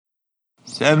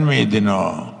Sen miydin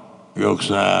o?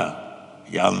 Yoksa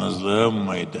yalnızlığım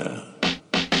mıydı?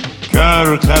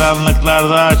 Kör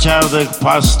karanlıklarda açardık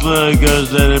paslı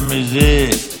gözlerimizi.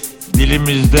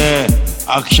 Dilimizde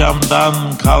akşamdan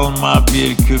kalma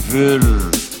bir küfür.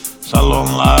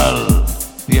 Salonlar,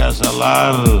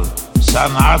 piyasalar,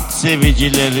 sanat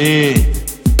sevicileri,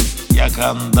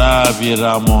 yakanda bir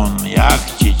amonyak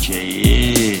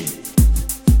çiçeği.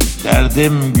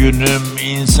 Derdim günüm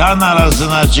insan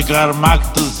arasına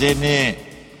çıkarmaktı seni.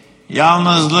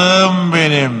 Yalnızlığım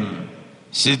benim,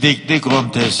 sidikli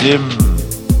kontesim.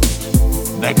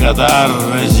 Ne kadar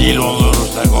rezil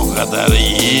olursak o kadar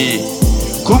iyi.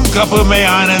 Kumkapı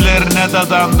meyhanelerine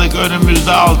dadandık,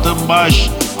 önümüzde altın baş,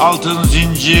 altın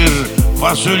zincir,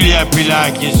 fasulye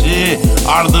plakisi.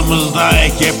 Ardımızda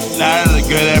ekipler,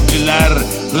 görevliler,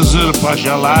 Hızır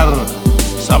paşalar.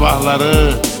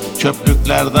 Sabahları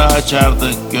çöplüklerde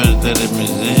açardık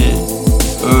gözlerimizi.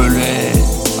 Öyle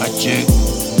açık,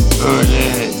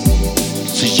 öyle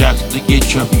sıcaktı ki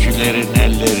çöpçülerin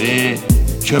elleri.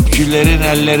 Çöpçülerin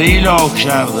elleriyle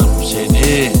okşardım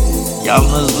seni.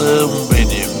 Yalnızlığım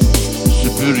benim,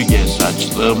 süpürge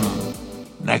saçlım.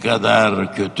 Ne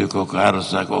kadar kötü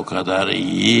kokarsak o kadar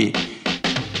iyi.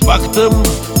 Baktım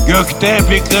gökte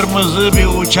bir kırmızı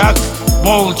bir uçak,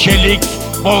 bol çelik,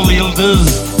 bol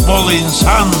yıldız, bol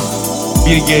insan.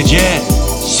 Bir gece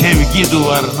sevgi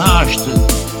duvarını aştı.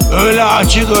 Öyle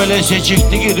açık, öyle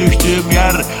seçikti ki düştüğüm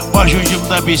yer.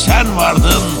 Başucumda bir sen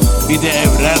vardın, bir de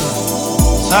evren.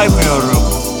 Saymıyorum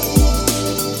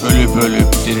ölüp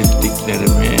ölüp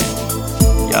dirilttiklerimi.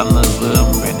 Yalnızlığım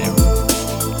benim,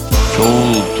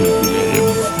 çoğul türkülerim.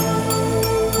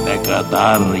 Ne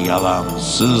kadar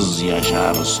yalansız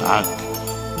yaşarsak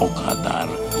o kadar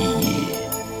iyi.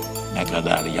 Ne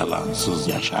kadar yalansız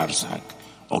yaşarsak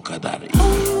o kadar iyi.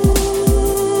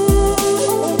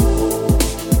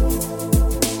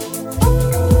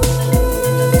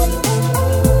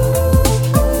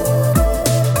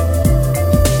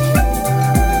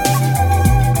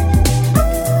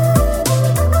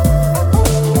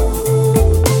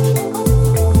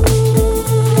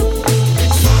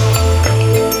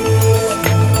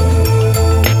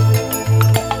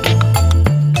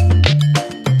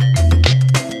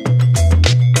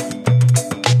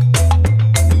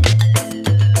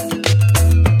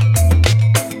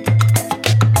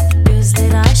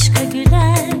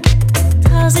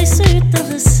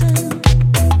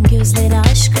 Gözleri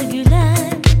aşka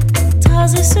gülen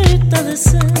taze süt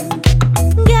dalısın.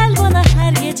 Gel bana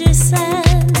her gece sen,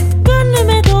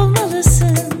 gönlüme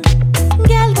dolmalısın.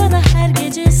 Gel bana her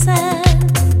gece sen,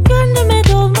 gönlüme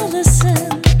dolmalısın.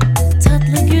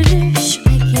 Tatlı gülüş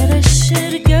pek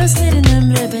yaraşır, gözlerin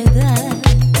ömre bedel.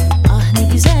 Ah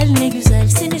ne güzel ne güzel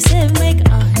seni sevmek,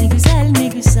 ah ne güzel ne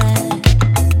güzel.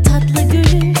 Tatlı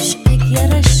gülüş pek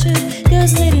yaraşır,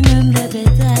 gözlerin ömre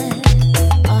bedel.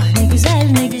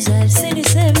 Ne güzel seni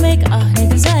sevmek, ah ne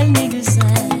güzel ne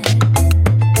güzel.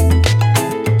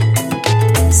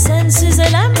 Sensiz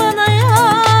elem bana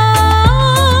yar.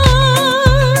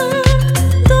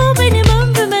 Doğ benim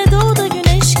ömrüme, doğ da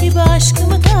güneş gibi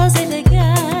aşkımı tazele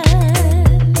gel.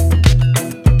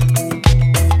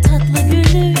 Tatlı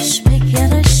gülüş pek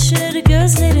yaraşır,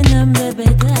 gözlerin ömre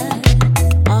bedel.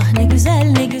 Ah ne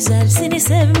güzel ne güzel seni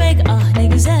sevmek, ah ne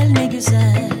güzel ne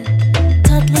güzel.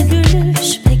 Tatlı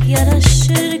gülüş pek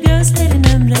yaraşır, gözlerin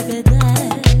ömre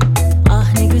bedel.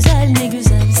 Ah ne güzel ne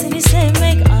güzel seni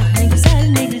sevmek, ah ne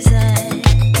güzel ne güzel.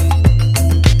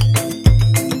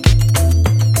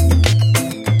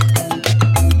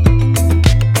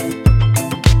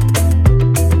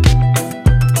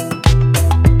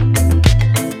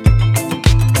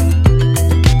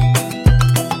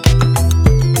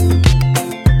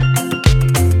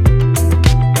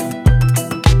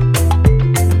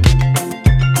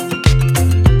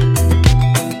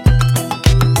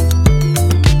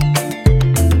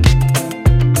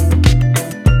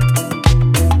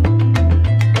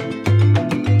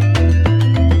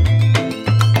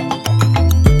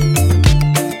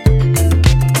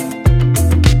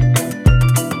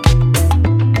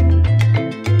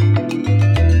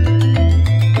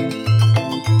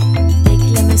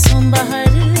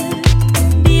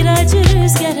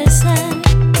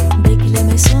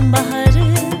 Bekleme sonbaharı,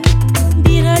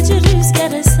 bir acı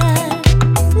rüzgar eser.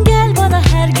 Gel bana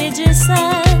her gece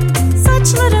sen,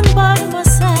 saçların bağrıma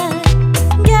ser.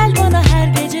 Gel bana her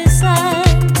gece sen,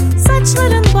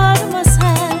 saçların bağrıma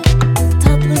ser.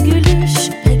 Tatlı gülüş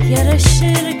pek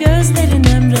yaraşır, gözlerin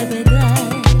ömre bedel.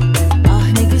 Ah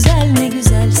ne güzel ne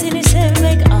güzel seni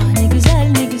sevmek, ah ne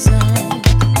güzel ne güzel.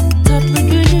 Tatlı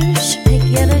gülüş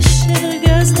pek yaraşır,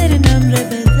 gözlerin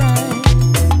ömre bedel.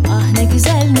 Ah ne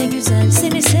güzel ne güzel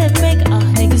seni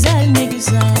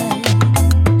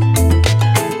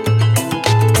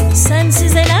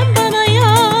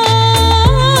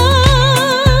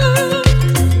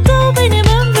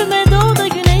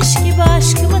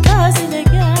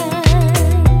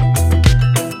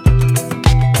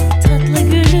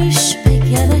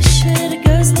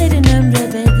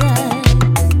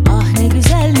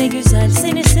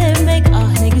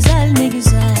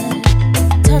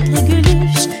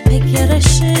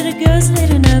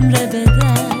gözlerin ömre bedel.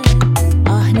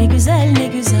 Ah ne güzel ne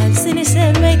güzel seni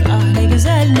sevmek, ah ne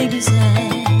güzel ne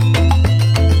güzel.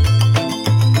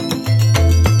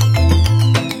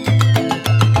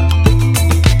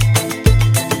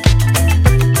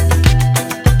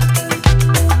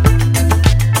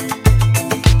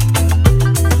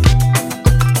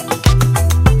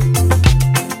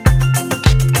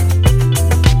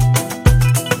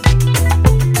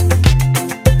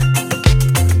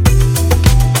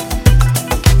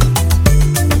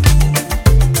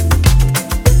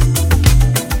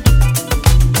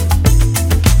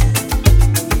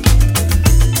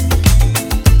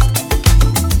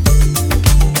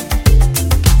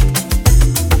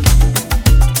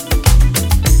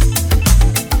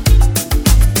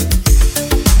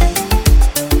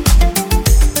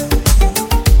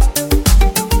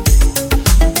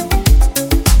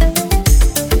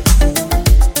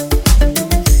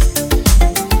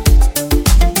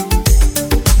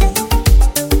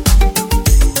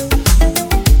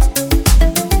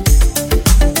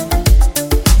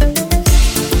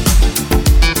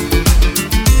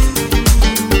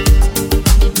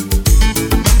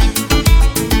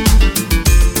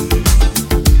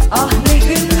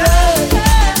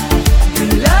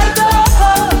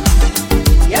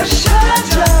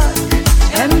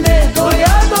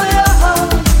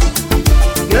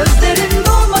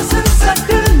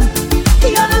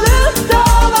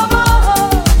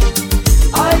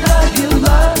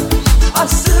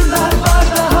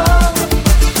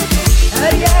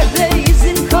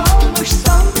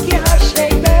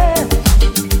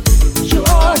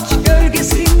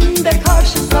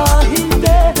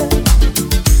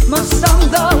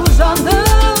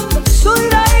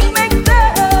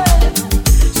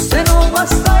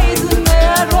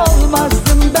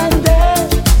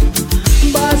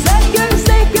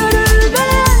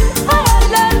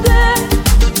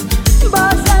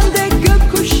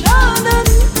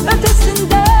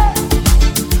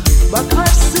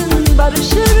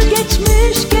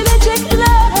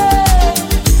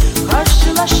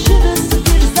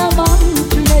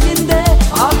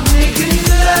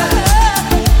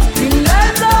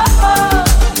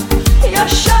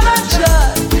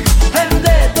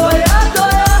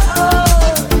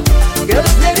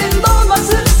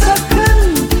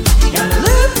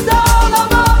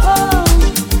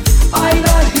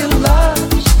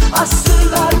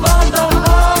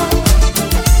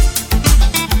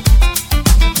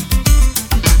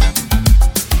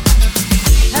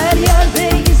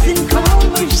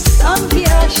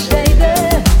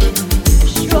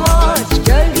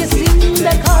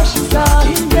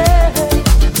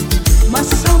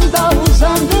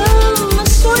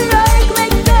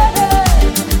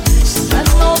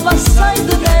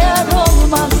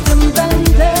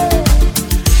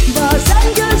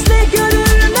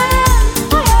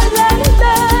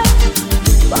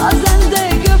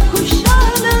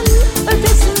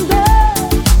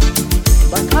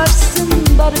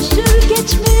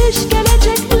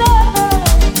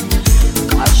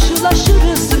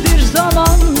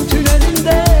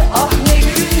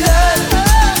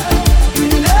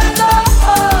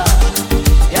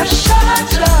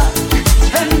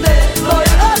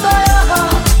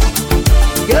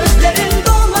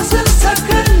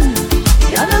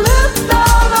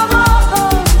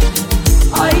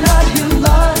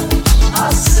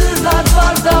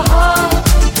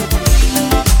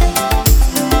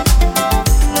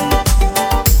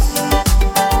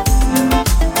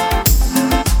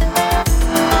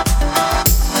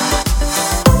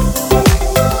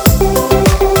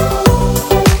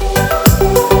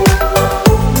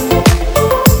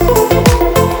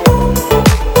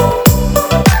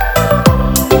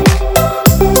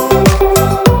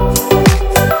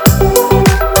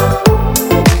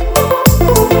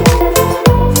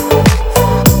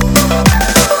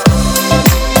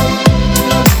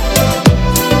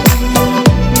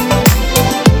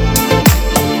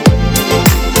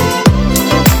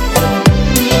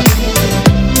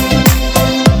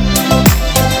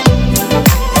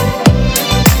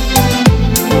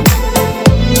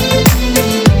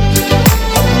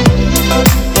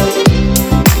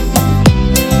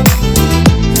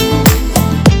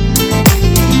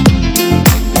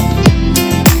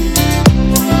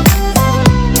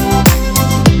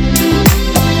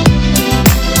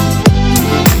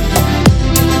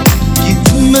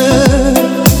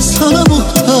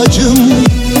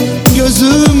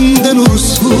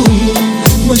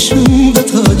 başımda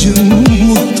tacım,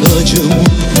 muhtacım.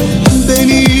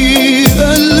 Beni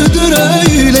öldür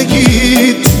öyle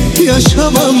git,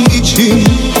 yaşamam için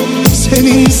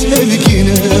senin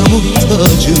sevgine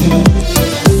muhtacım.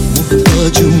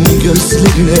 Muhtacım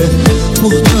gözlerine,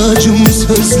 muhtacım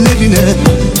sözlerine.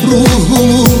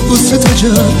 Ruhumu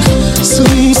ısıtacak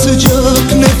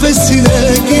sımsıcak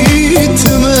nefesine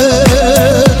gitme.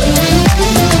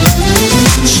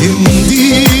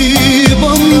 Şimdi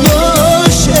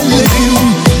bomboş ellerim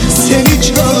seni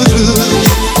çağırır,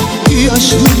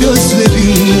 yaşlı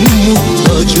gözlerim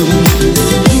muhtacım.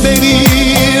 Beni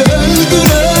öldür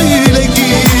öyle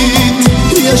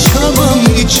git, yaşamam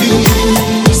için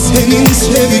senin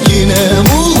sevgine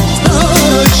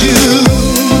muhtacım.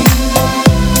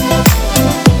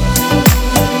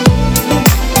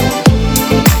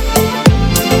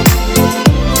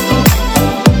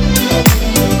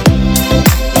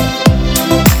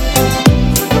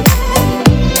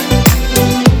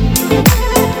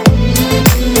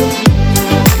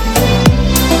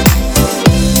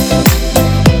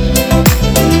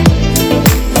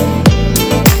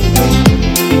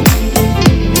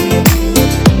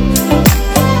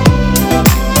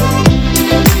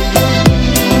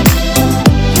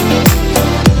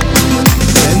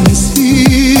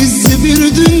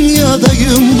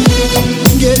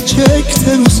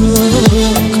 Gerçekten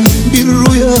uzak bir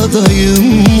rüyadayım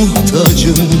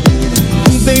muhtacım.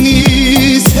 Beni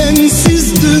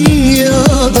sensiz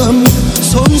dünyadan,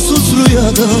 sonsuz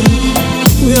rüyadan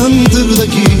uyandır da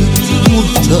git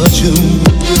muhtacım.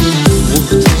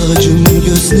 Muhtacım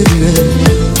gözlerine,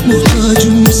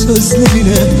 muhtacım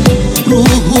sözlerine.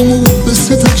 Ruhumu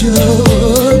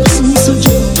ısıtacak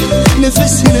sımsıcak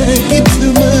nefesine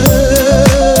gitme.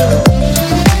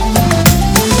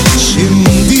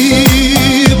 Şimdi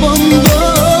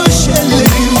bomboş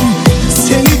ellerim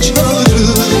seni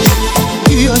çağırır,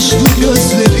 yaşlı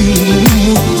gözlerim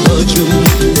muhtacım.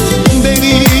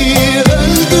 Beni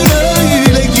öldür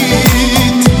öyle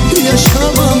git,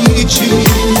 yaşamam için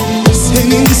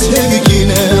senin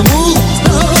sevgine muhtacım.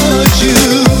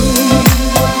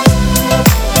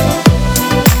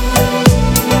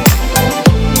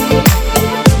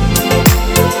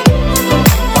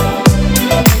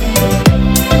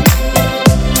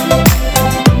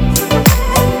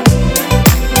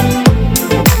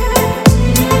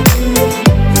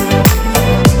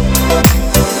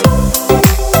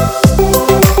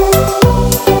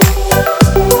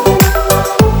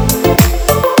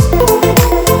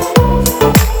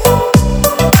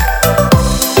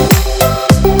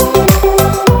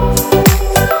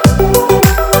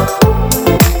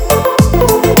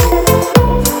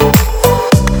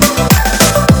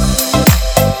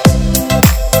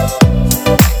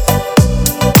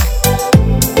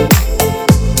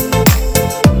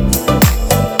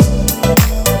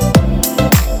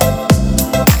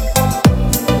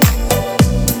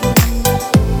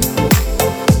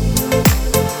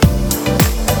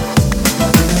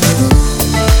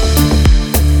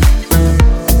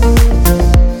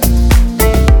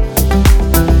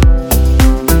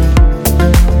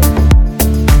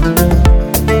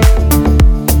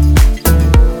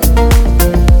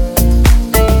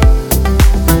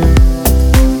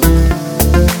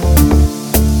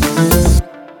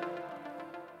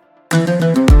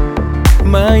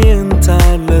 Mayın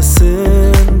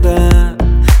tarlasında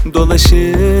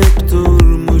dolaşıp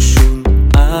durmuşum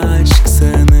aşk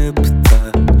sanıp da.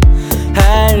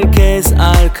 Herkes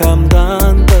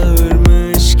arkamdan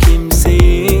bağırmış,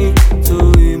 kimseyi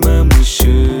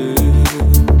duymamışım.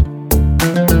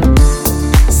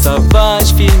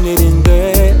 Savaş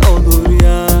filmlerinde olur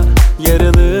ya,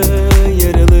 yaralı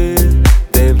yaralı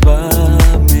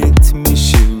devam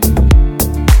etmişim.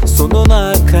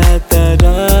 Sonuna kadar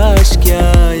aşk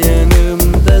ya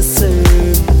yanımdasın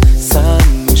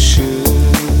sanmışım.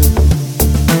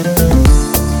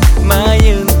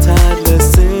 Mayın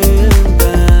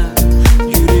tarlasında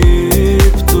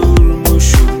yürüyüp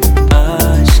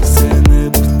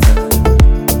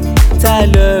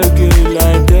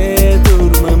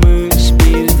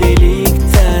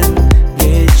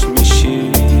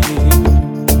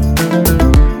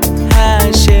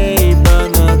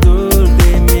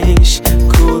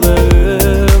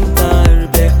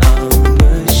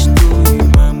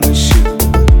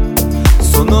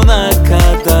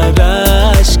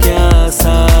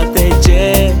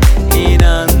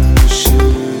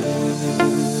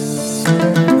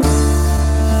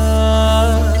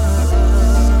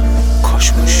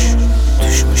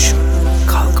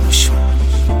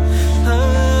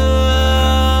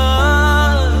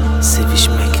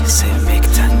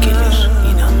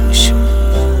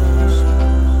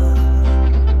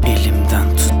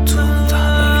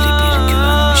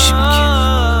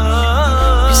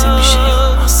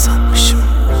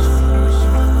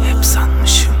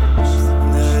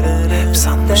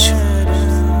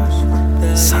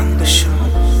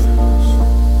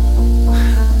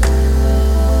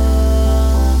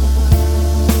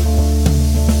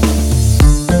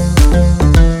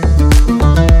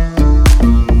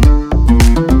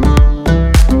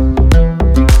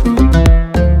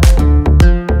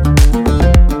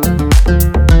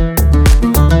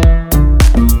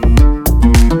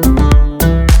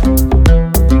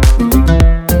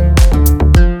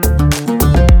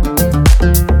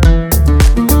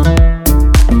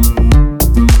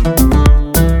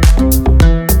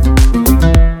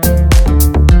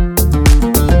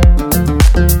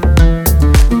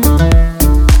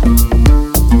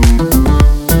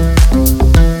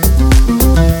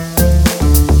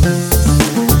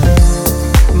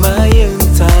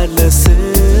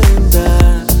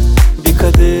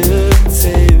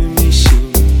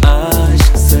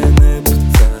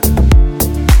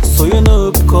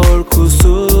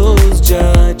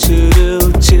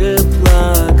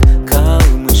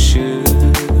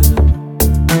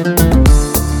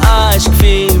Aşk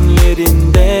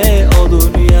filmlerinde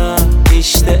olur ya,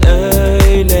 işte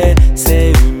öyle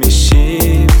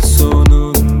sevmişim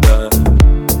sonunda.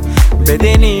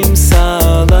 Bedenim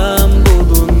sağlam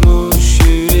bulunmuş,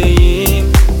 yüreğim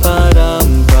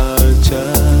paramparça.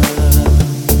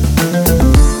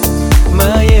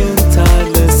 Mayın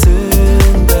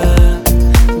tarlasında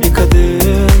bir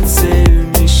kadın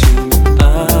sevmişim,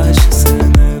 aşk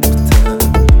sanıp da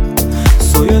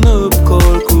soyunup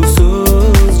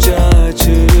korkusuzca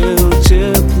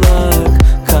çırılçıplak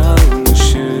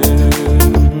kalmışım.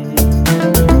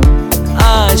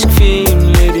 Aşk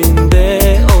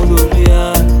filmlerinde olur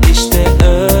ya, işte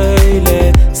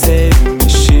öyle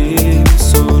sevmişim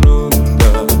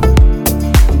sonunda.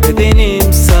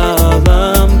 Bedenim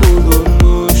sağlam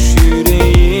bulunmuş,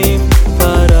 yüreğim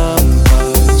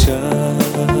paramparça.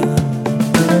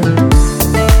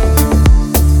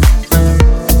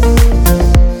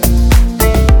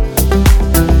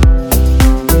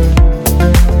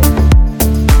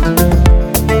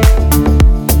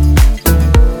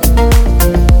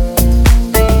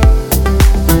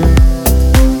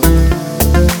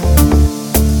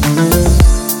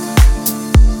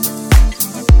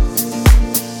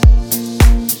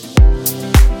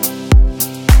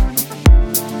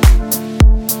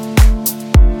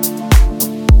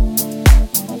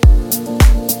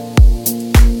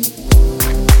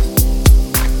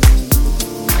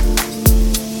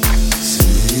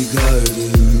 Seni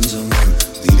gördüğüm zaman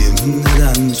dilim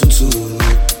neden tutulur?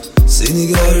 Seni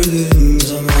gördüğüm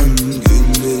zaman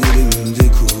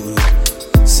güllerimde kurur.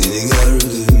 Seni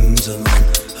gördüğüm zaman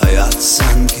hayat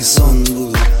sanki son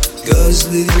bulur.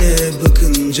 Gözlerine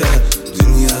bakınca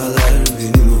dünyalar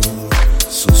benim olur.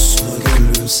 Susma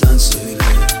gönlüm sen söyle.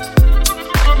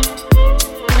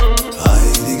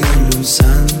 Haydi gönlüm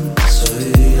sen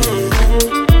söyle.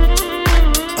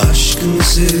 Aşkımı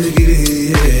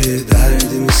sevgiliye,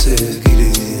 derdimi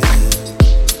sevgiliye.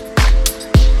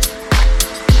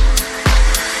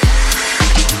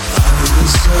 Haydi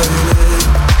söyle,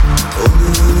 onu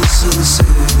nasıl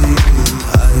sevdiğini.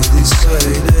 Haydi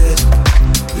söyle,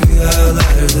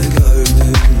 rüyalarda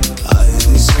gördüm.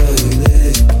 Haydi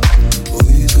söyle,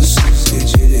 uykusuz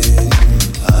gecelerim.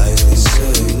 Haydi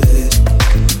söyle,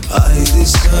 haydi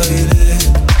söyle,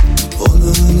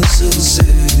 onu nasıl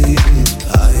sevdiğini.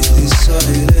 Haydi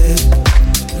söyle,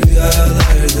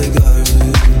 rüyalarda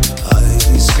gördüm.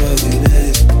 Haydi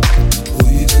söyle,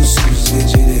 uykusuz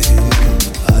gecelerim.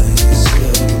 Haydi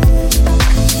söyle.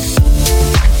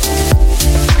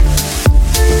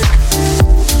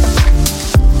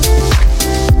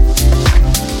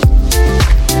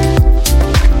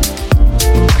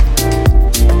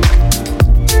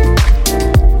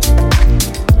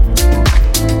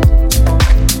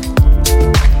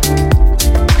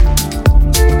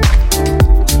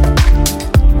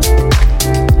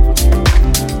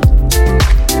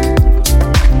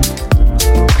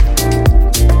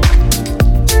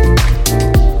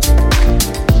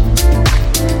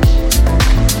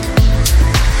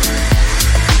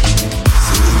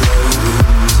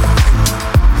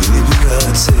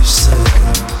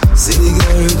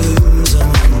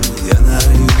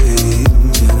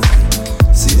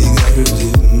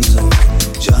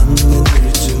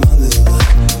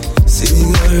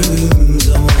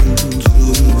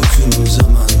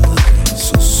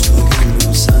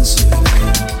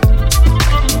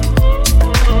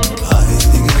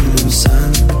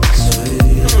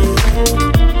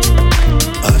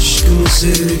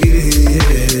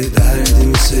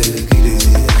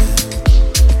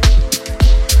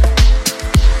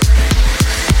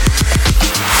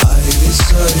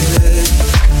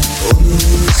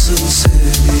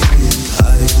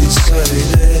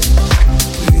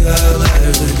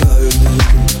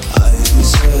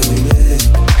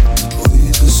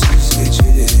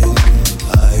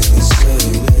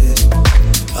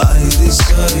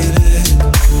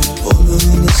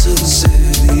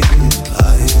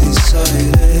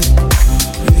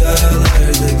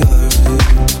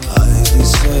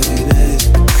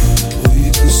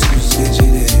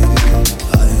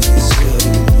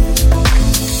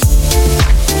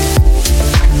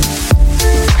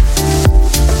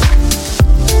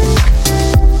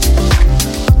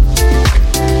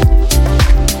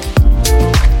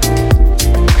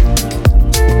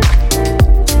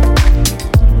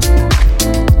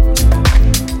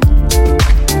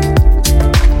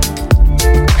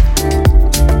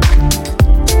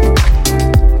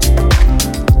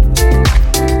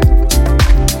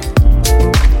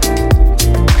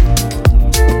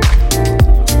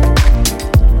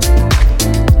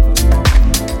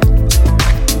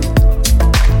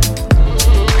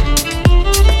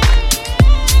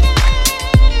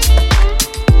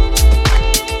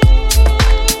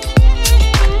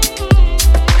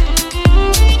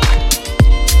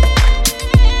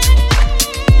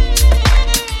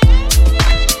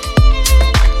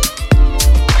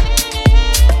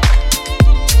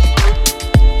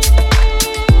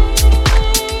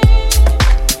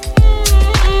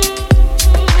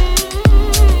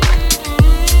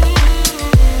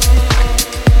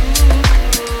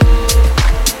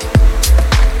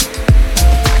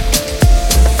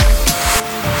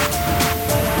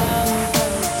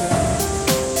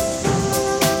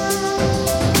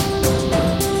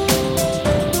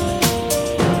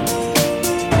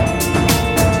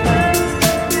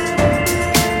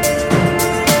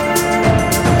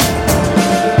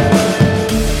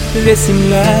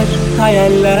 Resimler,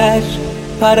 hayaller,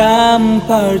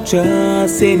 paramparça.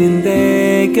 Senin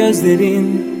de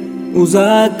gözlerin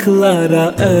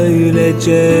uzaklara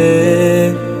öylece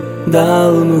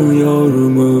dalmıyor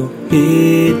mu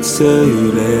hiç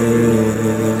söyle.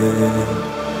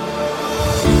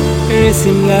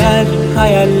 Resimler,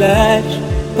 hayaller,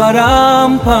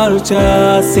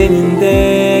 paramparça. Senin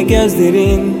de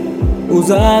gözlerin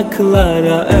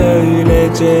uzaklara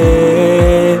öylece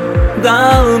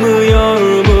dalmıyor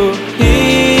mu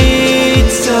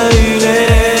hiç söyle.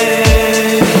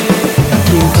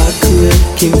 Kim haklı,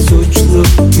 kim suçlu,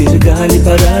 bir galip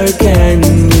ararken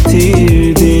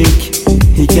yitirdik.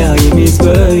 Hikayemiz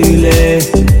böyle.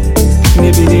 Ne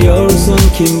biliyorsun,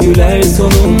 kim güler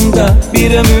sonunda?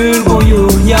 Bir ömür boyu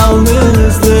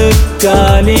yalnızlık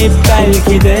galip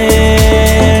belki de.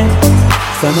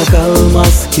 Sana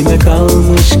kalmaz, kime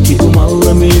kalmış ki bu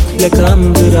malla mülkle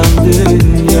kandıran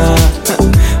dünya.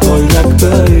 Oynak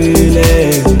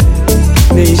böyle.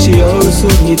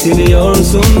 Değişiyorsun,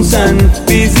 yitiriyorsun sen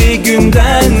bizi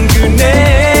günden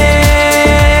güne.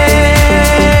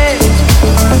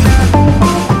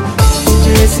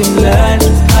 Resimler,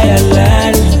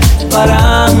 hayaller,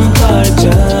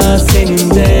 paramparça.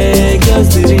 Senin de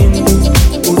gözlerin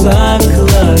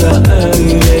uzaklara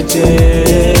öylece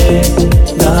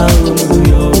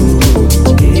dalmıyor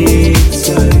hiç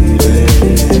söyle.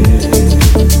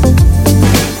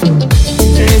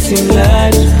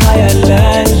 Resimler,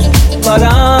 hayaller,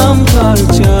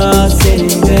 paramparça.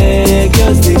 Senin de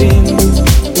gözlerin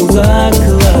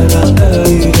uzaklara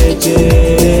öylece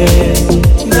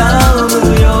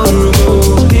dalmıyor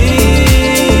mu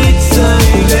hiç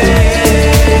söyle.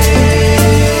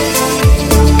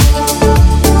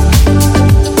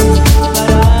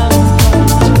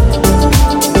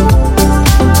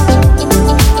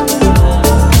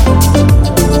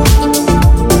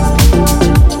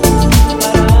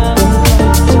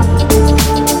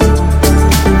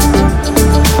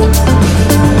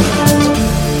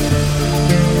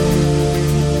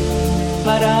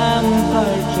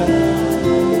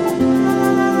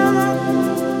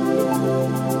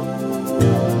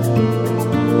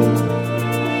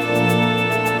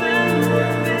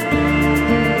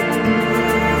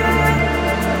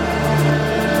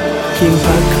 Kim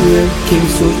haklı, kim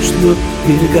suçlu,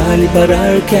 bir galip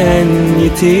ararken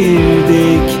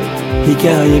yitirdik.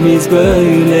 Hikayemiz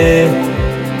böyle.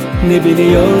 Ne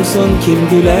biliyorsun, kim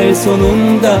güler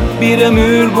sonunda? Bir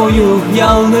ömür boyu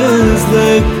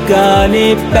yalnızlık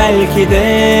galip belki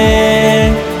de.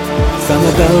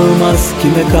 Sana kalmaz,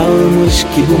 kime kalmış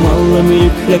ki bu malla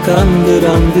mülkle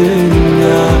kandıran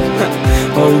dünya.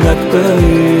 Oynak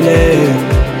böyle.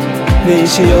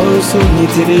 Değişiyorsun,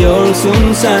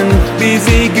 yitiriyorsun sen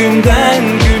bizi günden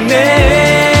güne.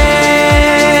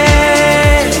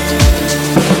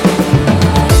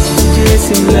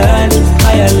 Resimler,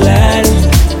 hayaller,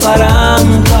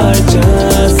 paramparça.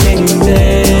 Senin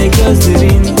de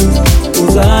gözlerin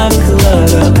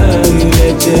uzaklara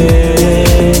öylece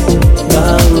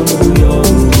dalmıyor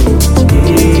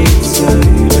hiç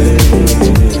söyle.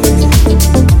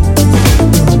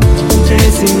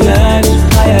 Resimler,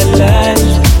 hayaller,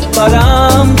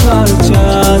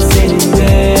 paramparça. Senin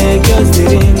de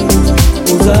gözlerin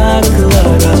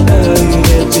uzaklara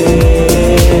öylece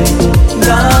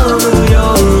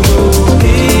dalmıyor mu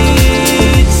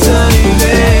hiç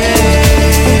söyle.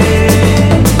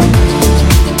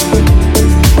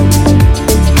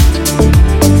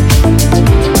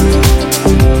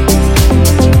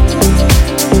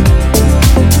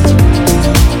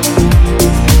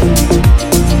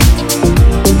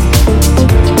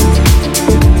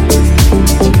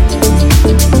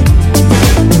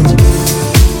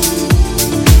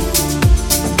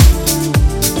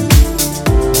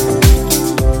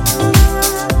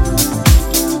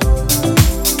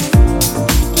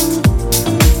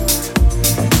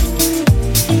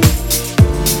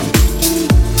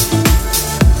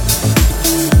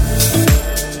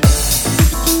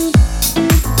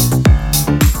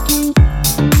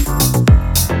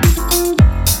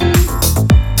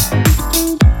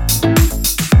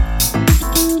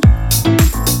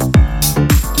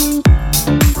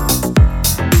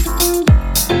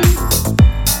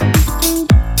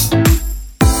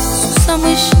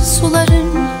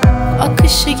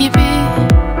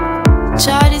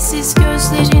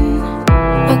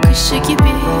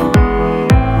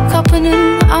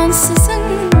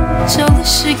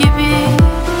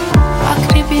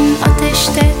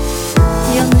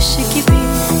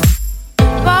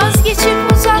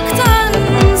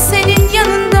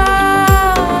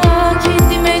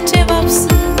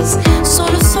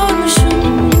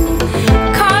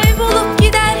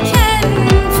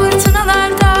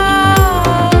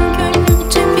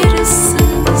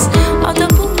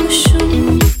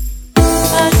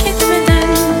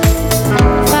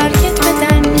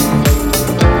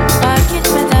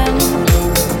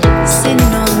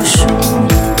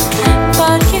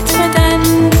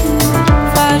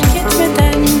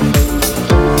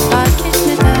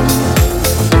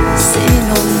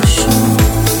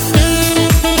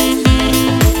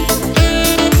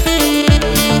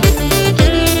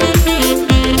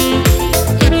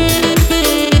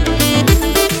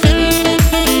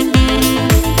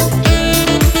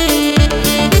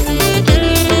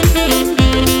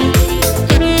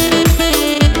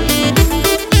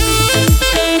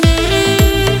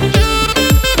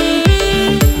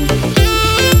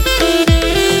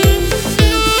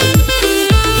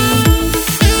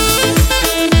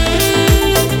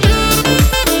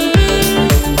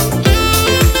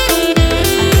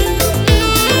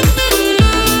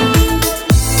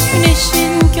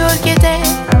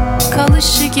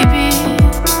 gibi,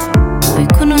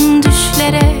 uykunun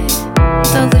düşlere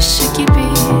dalışı gibi,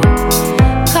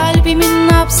 kalbimin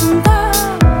nabzında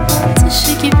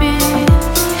atışı gibi,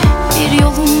 bir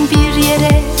yolun bir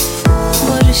yere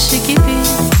varışı gibi.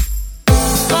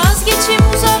 Vazgeçip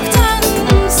uzaktan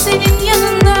senin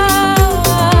yanında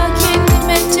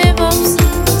kendime cevapsız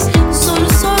soru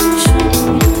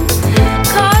sormuşum.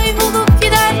 Kaybolup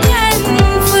giderken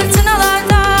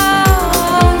fırtınalarda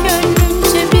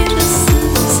gönlümce bir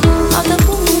ıssız ada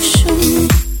bulmuşum.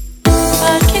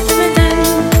 Fark etmeden,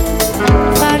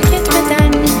 fark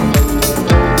etmeden,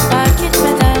 fark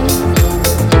etmeden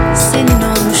senin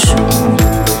olmuşum.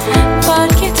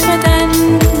 Fark etmeden,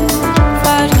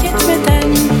 fark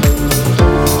etmeden,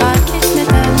 fark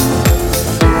etmeden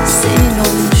senin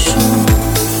olmuşum.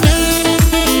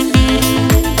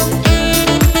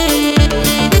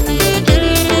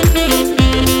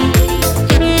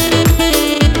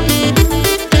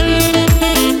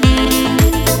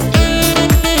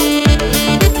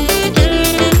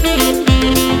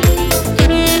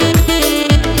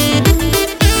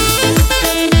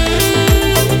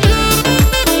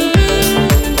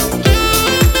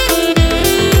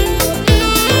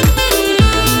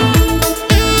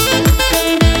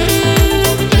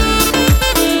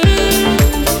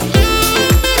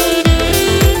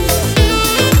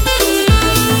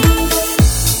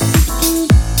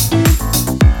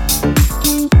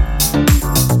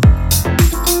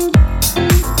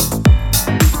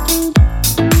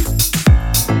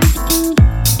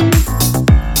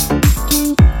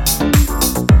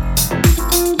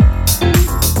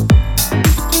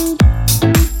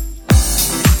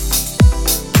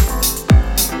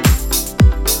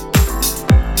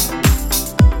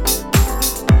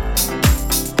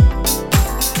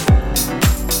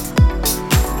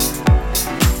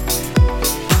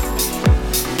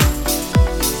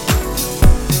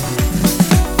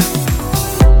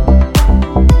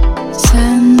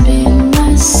 Sen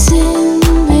bilmezsin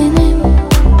benim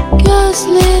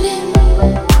gözlerim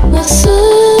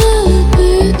nasıl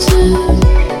büyüdü.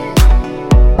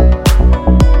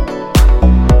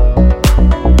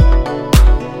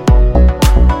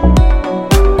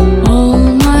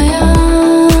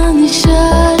 Olmayan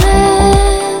işaretleri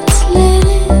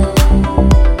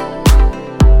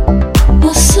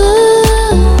nasıl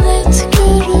net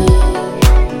görür.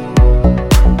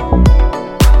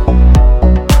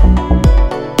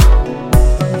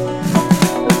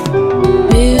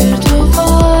 Bir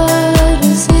duvar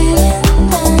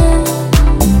üzerinden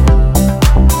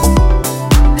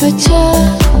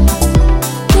kaçar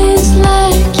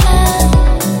izlerken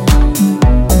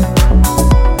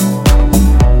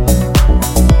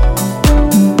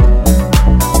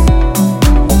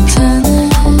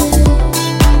tanır,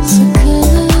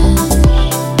 sıkılır,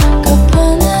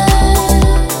 kapanır,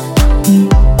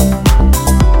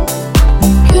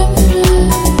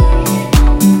 gömülür.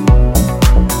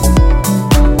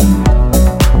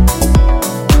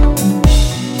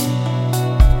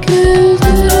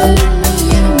 Güldürür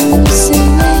müyüm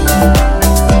seni,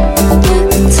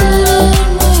 bıktırır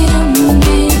mıyım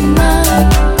bilmem,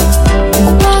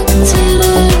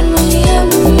 baktırır mıyım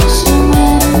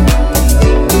yüzüme.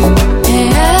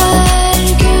 Eğer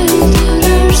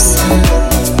güldürürsem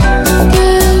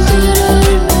güldürür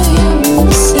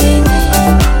müyüm seni,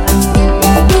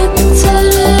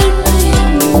 bıktırır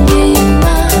mıyım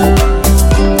bilmem,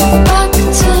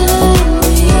 baktırır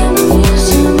mıyım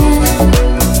yüzüme.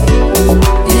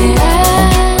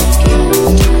 Eğer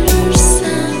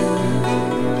güldürürsem.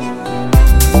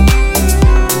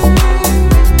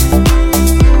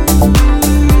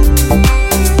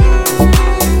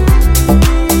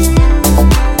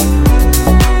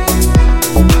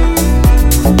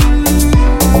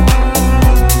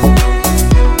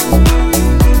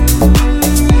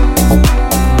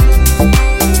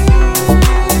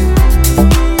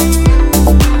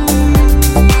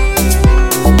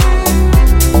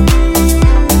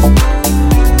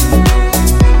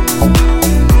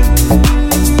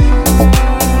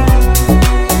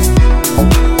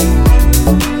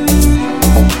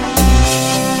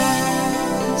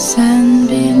 Sen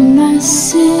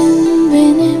bilmezsin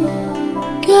benim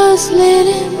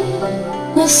gözlerim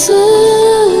nasıl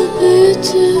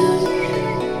büyüdü.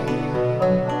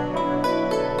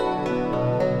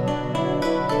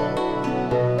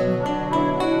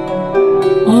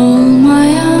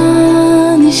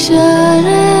 Olmayan işaretleri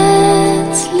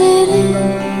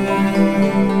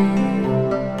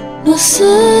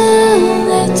nasıl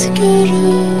net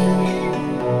görür.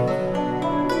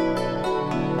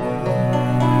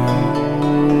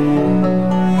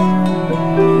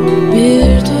 Bir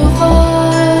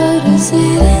duvar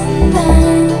üzerinden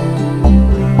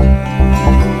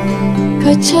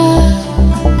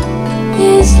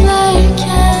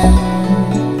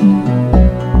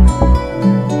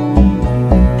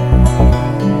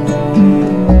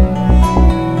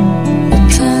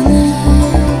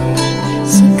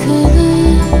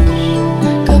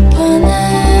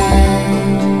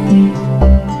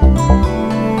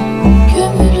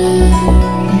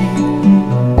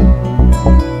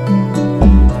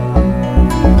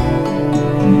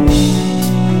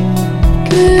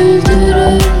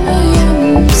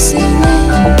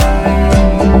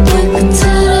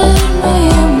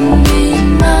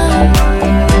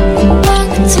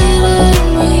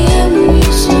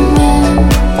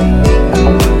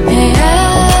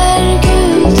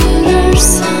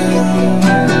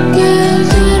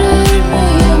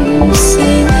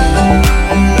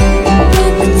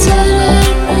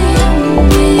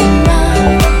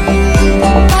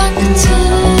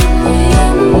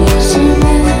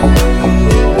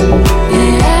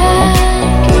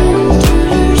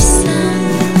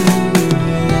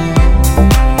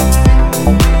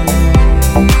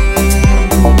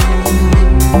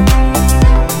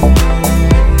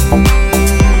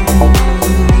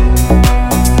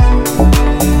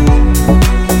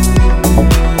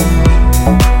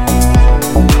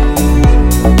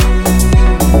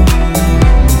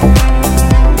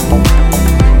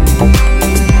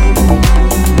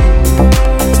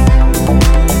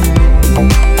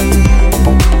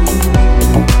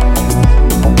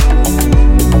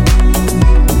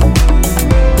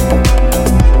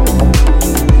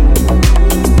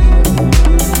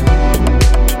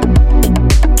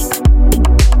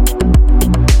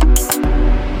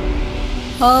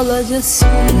Halacası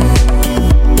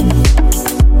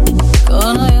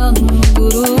kanayan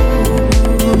gurur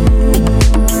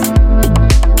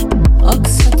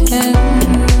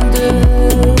aksatemde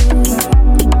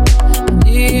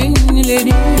dinleniyor.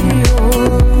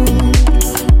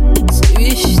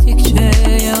 Seviştikçe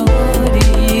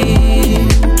yarim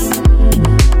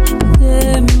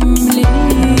demleniyor.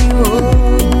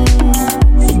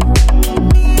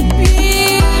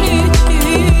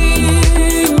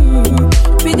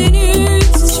 Bir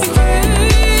deniz çekiliyor.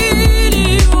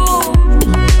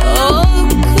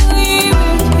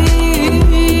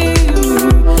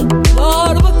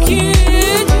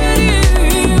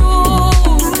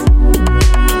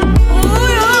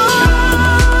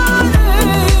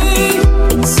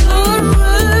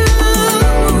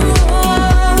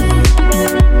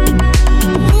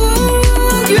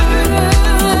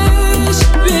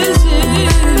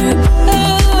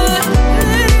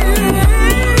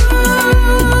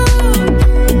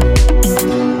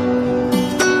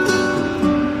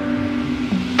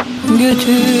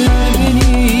 Götür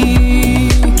beni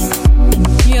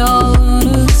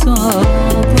yalnızca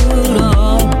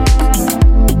bırak.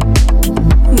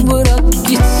 Bırak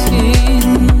gitsin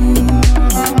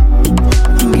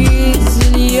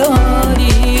gizli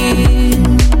yarim.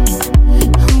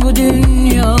 Bu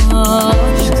dünya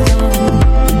aşktan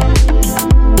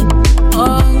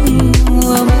anlamıyor.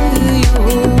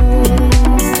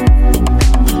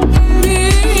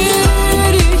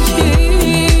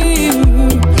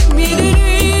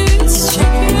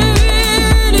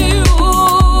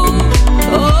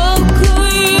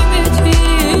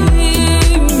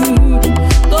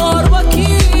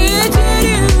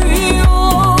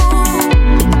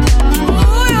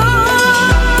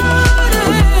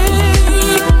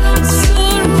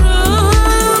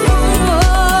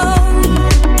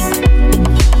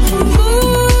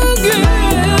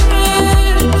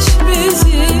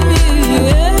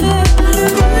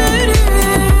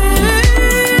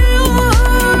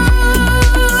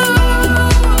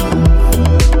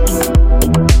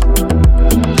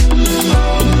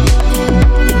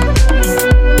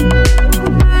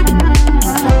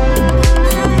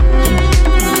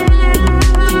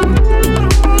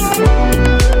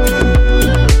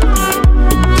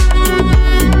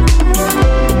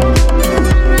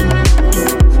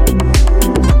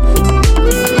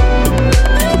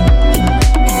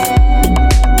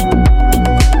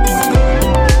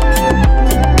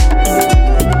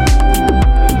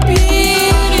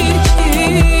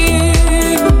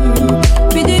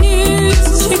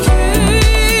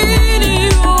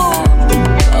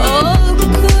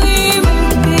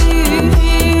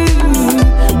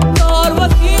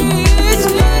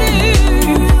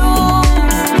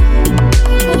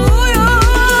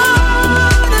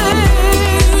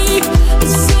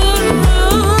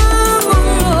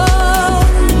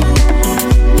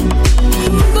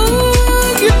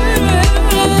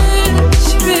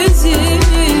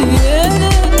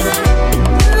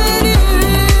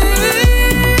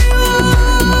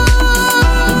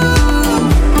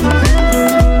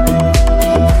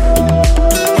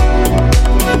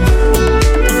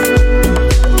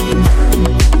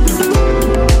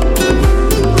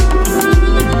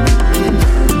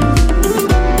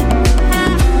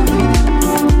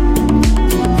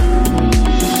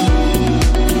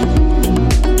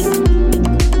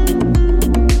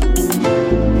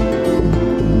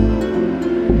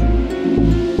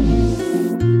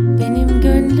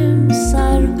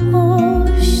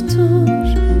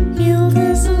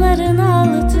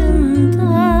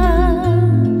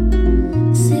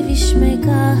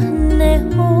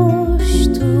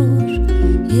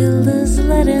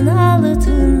 Yıldızların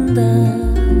altında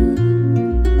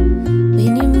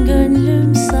benim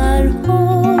gönlüm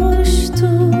sarhoştur.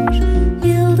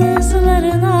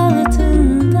 Yıldızların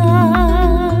altında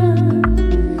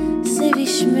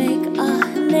sevişmek ah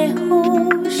ne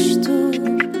hoştur.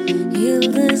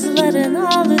 Yıldızların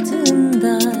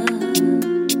altında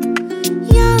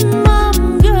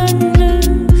yanmam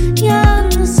gönlüm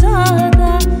yansa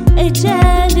da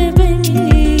ecel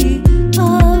beni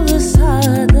alsa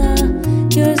da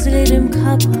gözlerim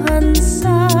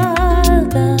kapansa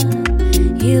da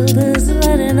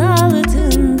yıldızların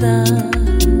altında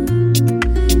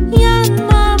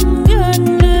yanmam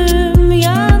gönlüm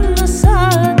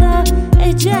yansa da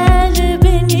ecel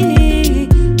beni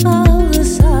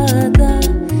alsa da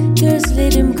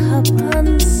gözlerim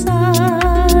kapansa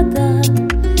da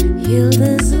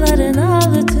yıldızların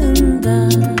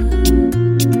altında.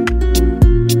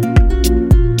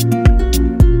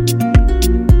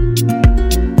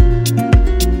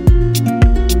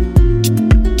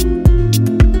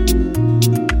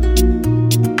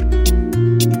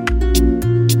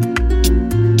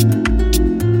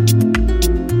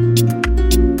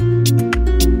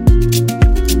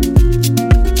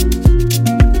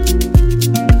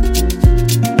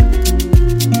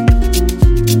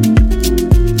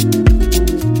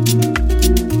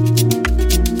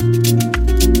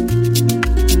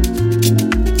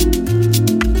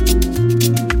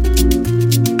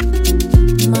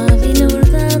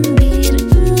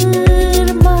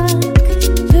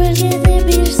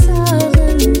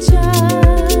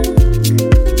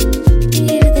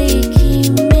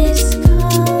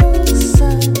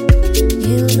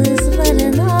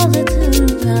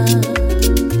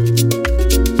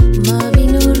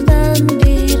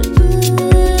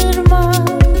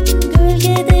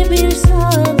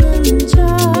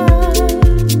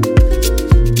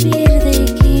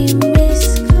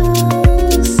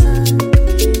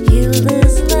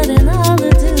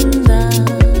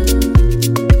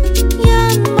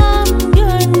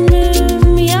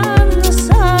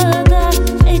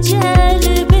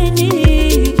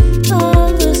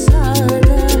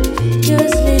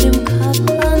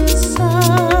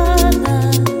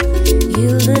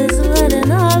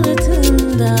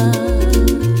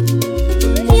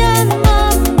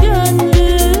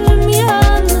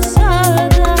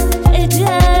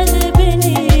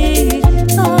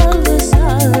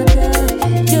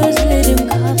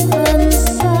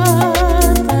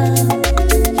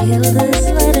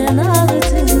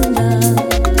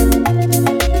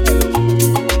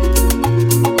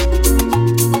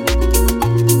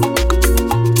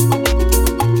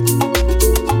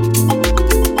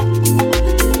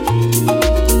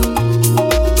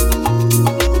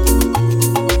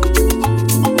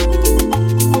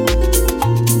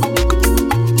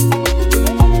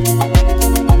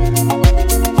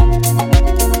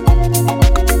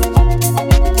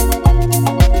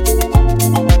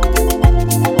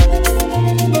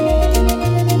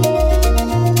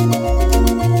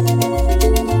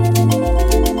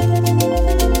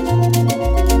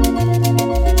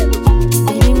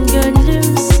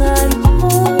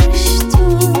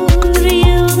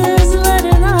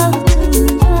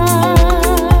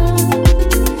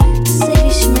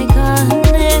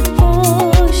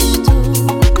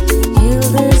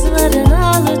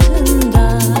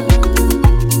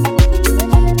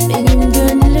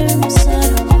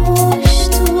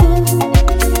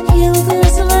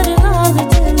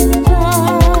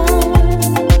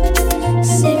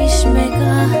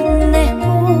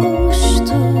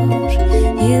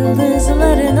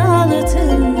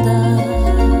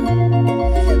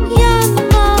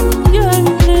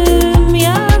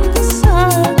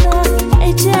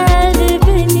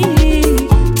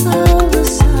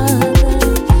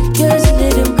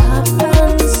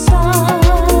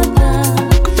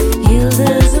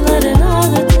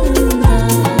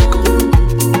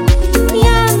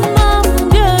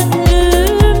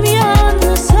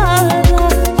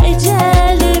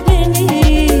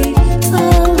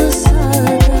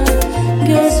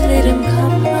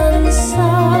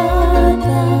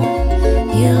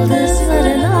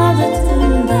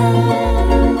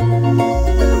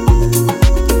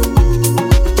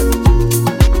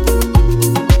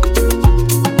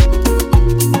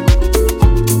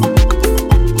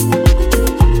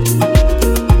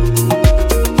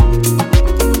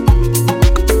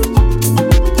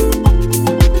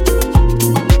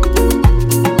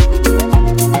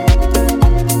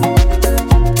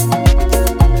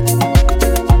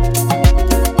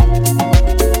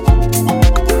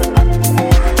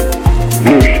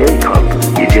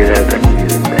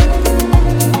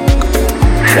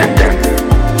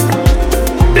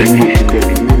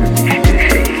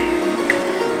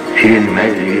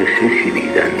 Silinmez bir ses gibi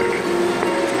giden,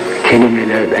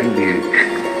 kelimelerden büyük,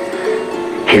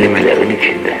 kelimelerin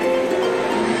içinde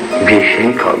bir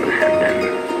şey kaldı senden,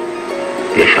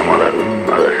 yaşamaların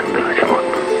arasında kaçamak.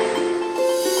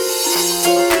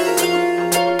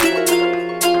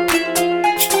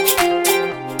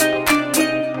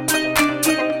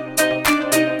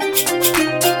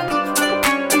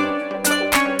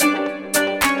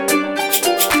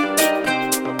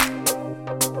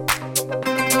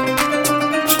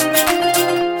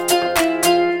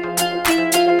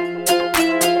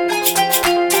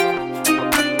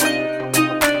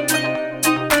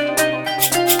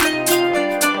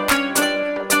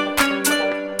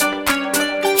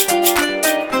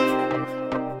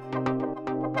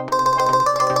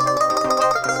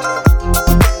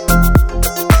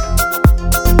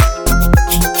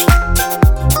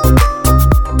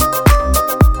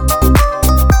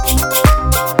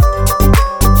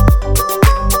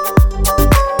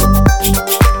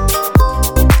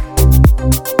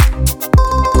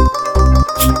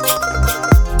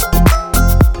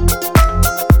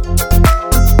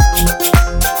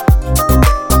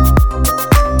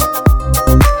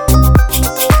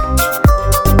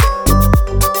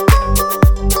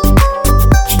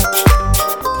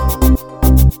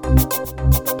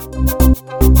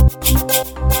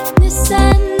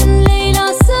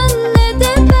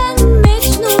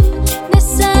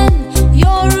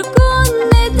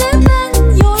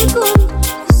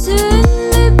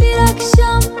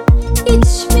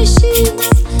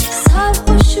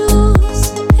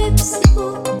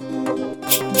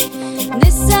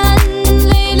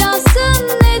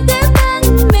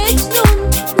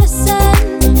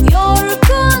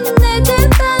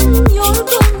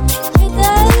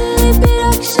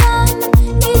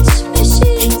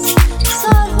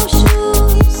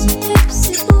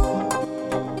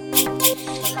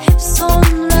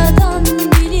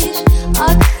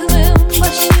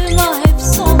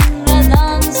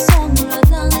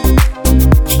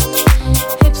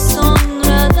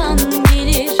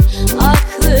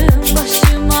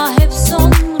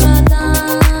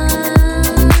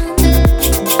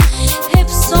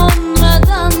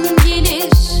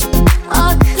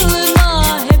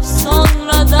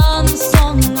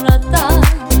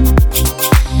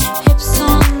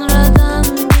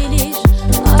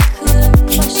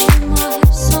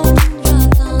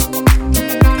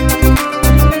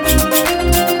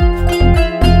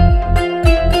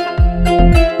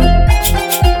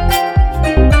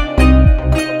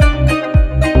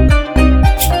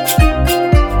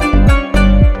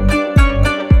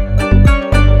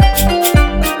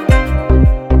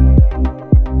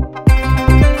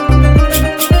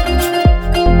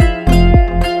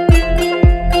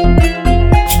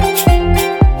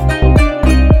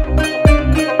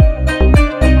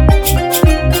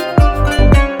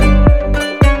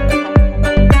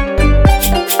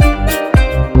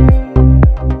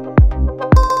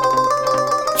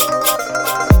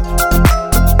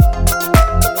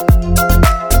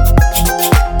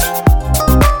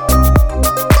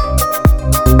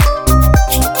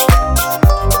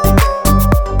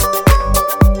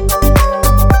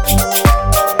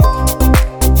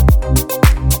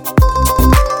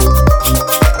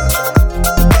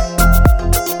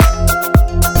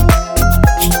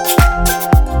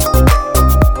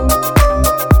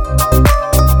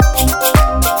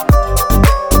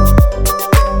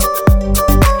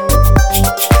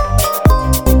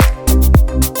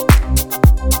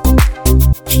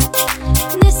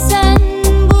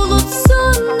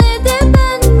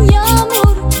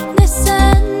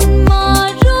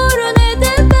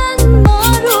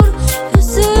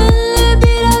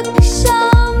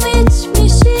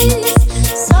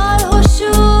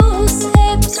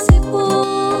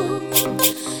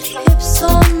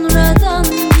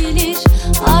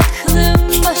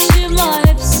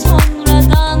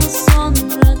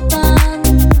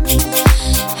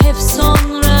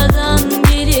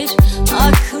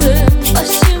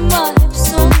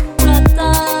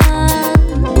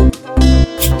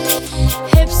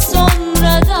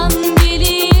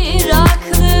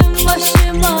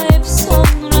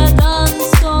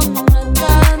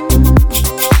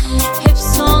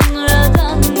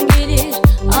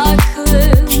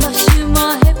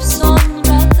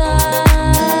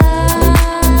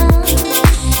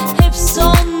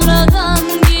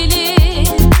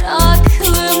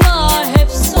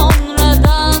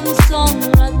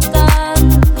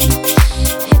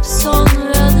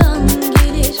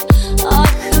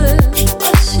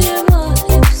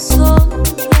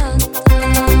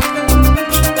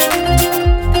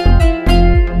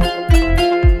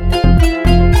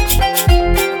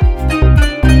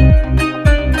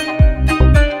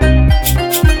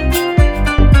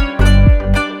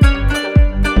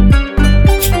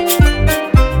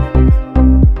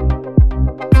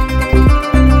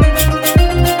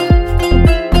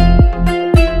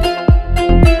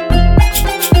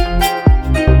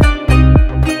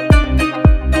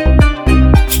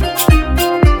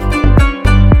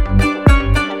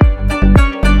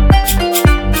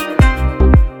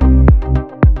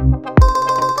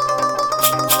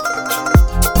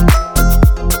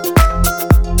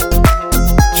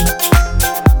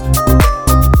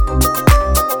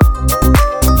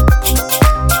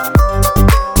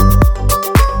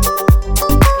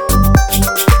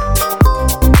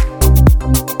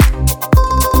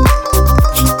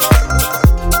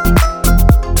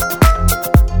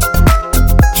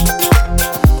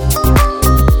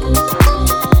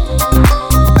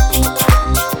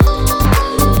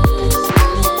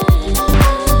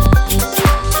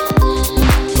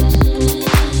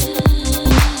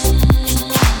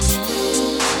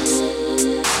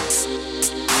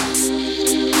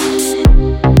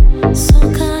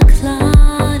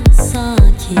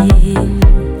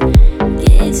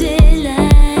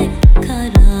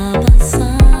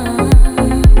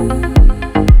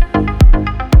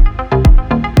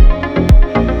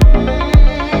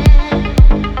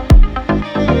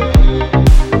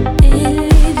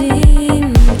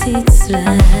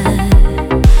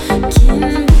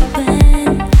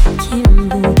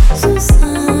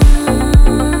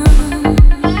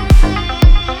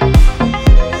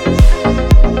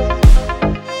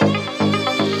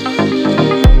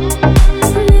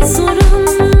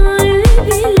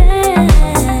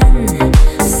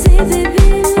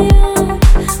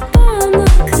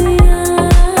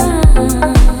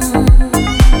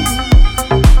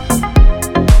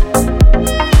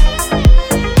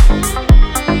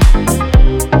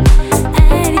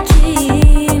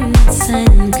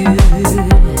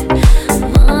 gül.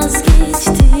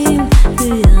 Vazgeçtim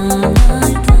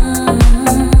rüyalardan.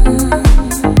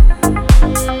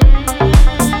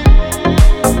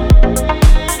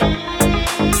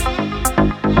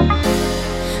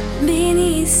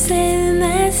 Beni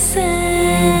sevmezsen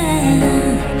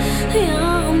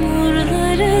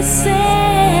yağmurları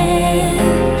sev,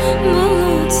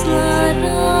 bulutlar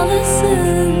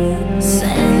ağlasın,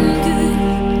 sen gül,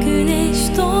 güneş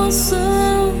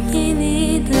doğsun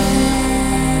yeniden.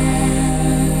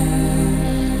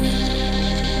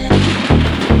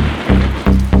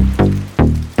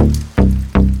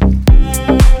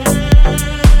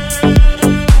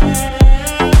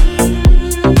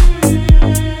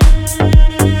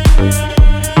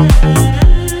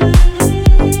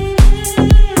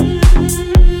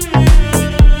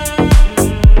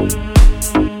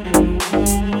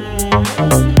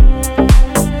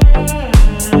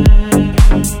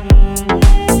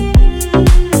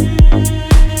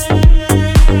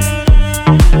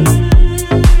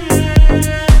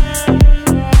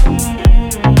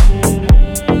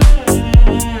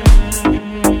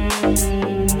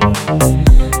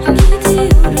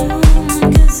 Gidiyorum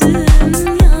gözüm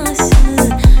yaşlı,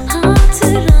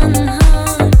 hatıran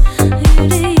har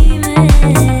yüreğime.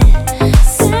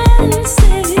 Sen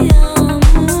sev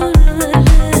yağmurları,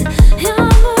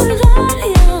 yağmurlar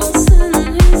yağsın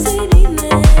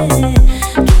üzerime.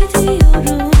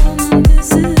 Gidiyorum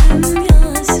gözüm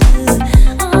yaşlı,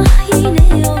 ah yine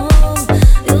yol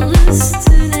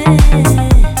üstüne.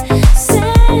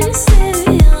 Sen sev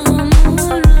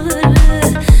yağmurları,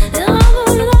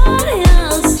 yağmurlar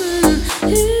yağsın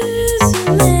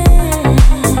yüzüme,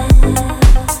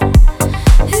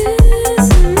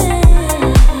 yüzüme,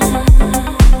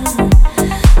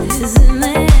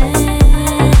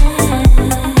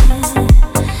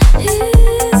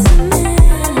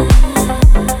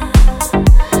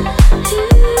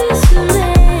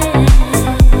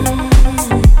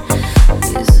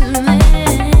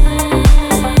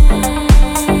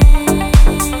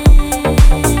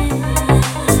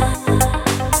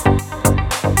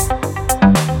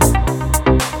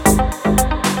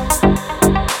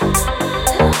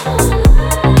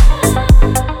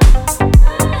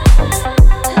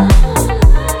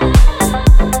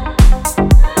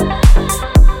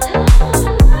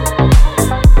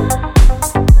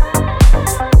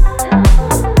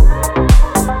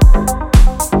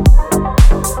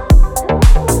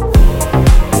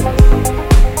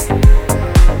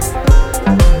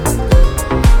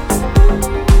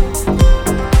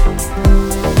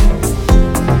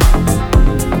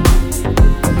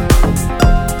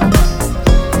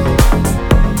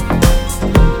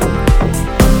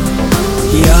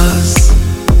 Yaz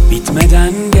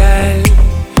bitmeden gel,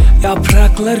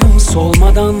 yapraklarım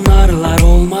solmadan, narlar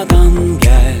olmadan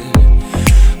gel.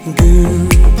 Gün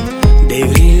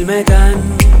devrilmeden,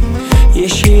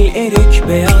 yeşil erik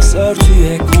beyaz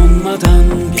örtüye konmadan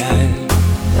gel.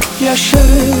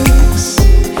 Yaşarız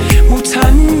bu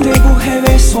tende, bu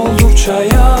heves oldukça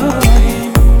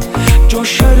yarim.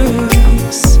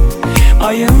 Coşarız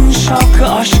ayın şapkı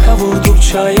aşka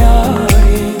vurdukça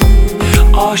yarim.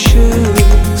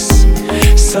 Aşığız,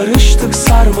 sarıştık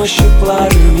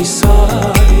sarmaşıklar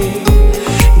misali.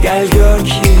 Gel gör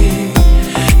ki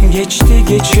geçti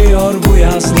geçiyor bu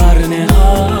yazlar ne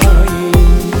hain.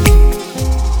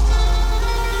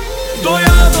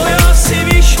 Doya doya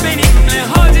seviş benimle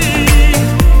hadi,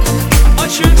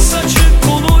 açık saçık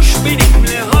konuş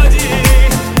benimle hadi.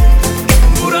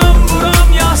 Buram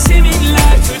buram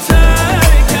yaseminler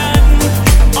tüterken,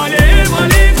 alev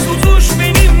alev tutuş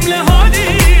benimle hadi.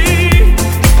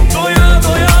 Doya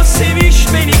doya seviş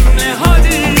benimle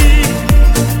hadi,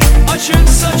 açık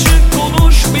saçık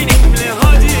konuş benimle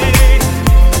hadi.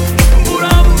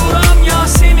 Buram buram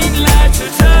yaseminler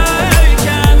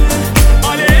tüterken,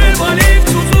 alev alev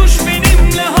tutuş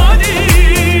benimle hadi.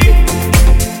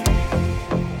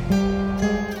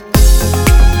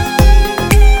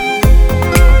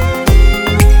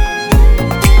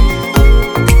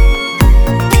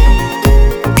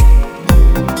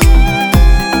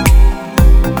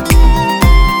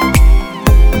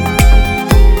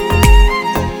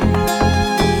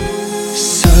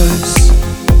 Söz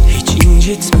hiç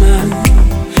incitmem,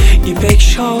 İpek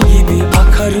şal gibi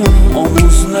akarım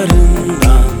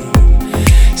omuzlarından.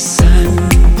 Sen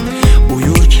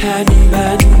uyurken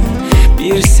ben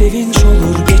bir sevinç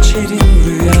olur geçerim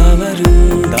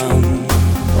rüyalarından.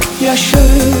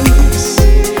 Yaşarız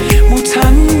bu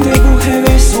tende, bu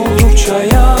heves oldukça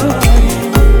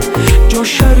yarim.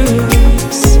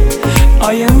 Coşarız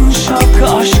ayın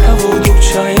şapkı aşka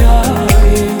vurdukça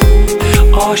yarim.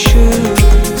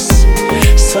 Aşığız,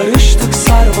 sarıştık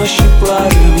sarma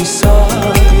ışıklar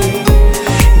misali.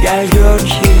 Gel gör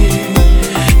ki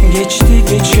geçti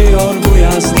geçiyor bu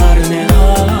yazlar ne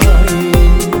hain.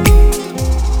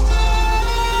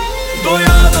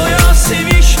 Doya doya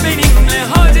seviş benimle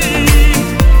hadi,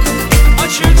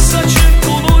 açık saçık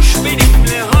konuş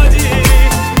benimle hadi.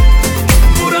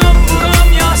 Buram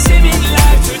buram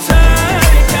yaseminler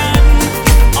tüterken,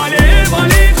 alev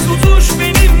alev tutuş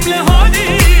benimle hadi.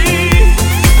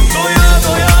 Doya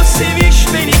doya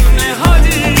seviş benimle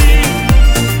hadi,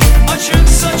 açık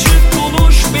saçık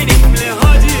konuş benimle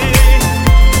hadi.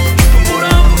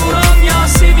 Buram buram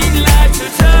yaseminler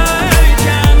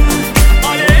tüterken,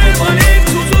 alev alev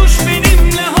tutuş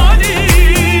benimle hadi.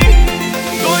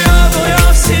 Doya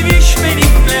doya seviş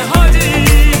benimle hadi,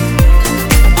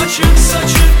 açık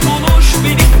saçık konuş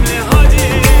benimle hadi.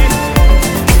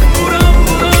 Buram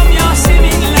buram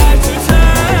yaseminler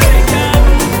tüterken,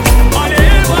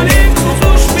 alev alev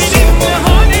tutuş benimle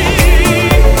hadi.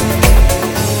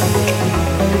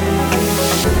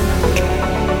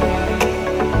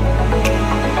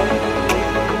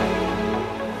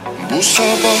 Bu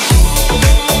sabah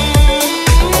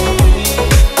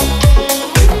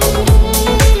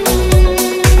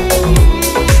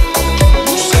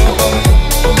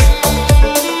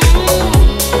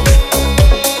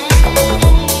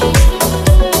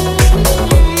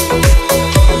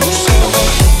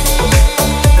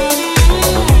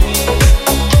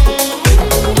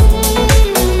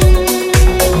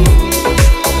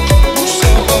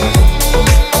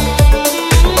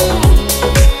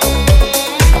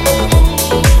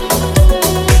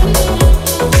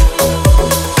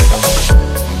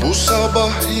Bu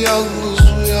sabah yalnız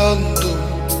uyandım.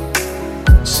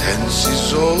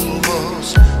 Sensiz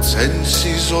olmaz,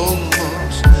 sensiz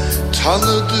olmaz.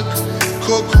 Tanıdık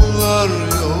kokular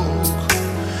yok,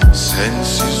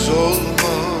 sensiz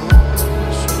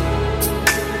olmaz.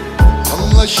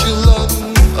 Anlaşılan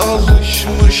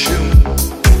alışmışım.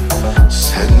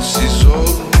 Sensiz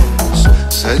olmaz,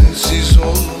 sensiz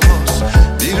olmaz.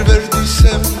 Bir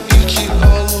verdiysem iki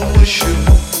almışım.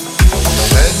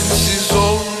 Sensiz olmaz.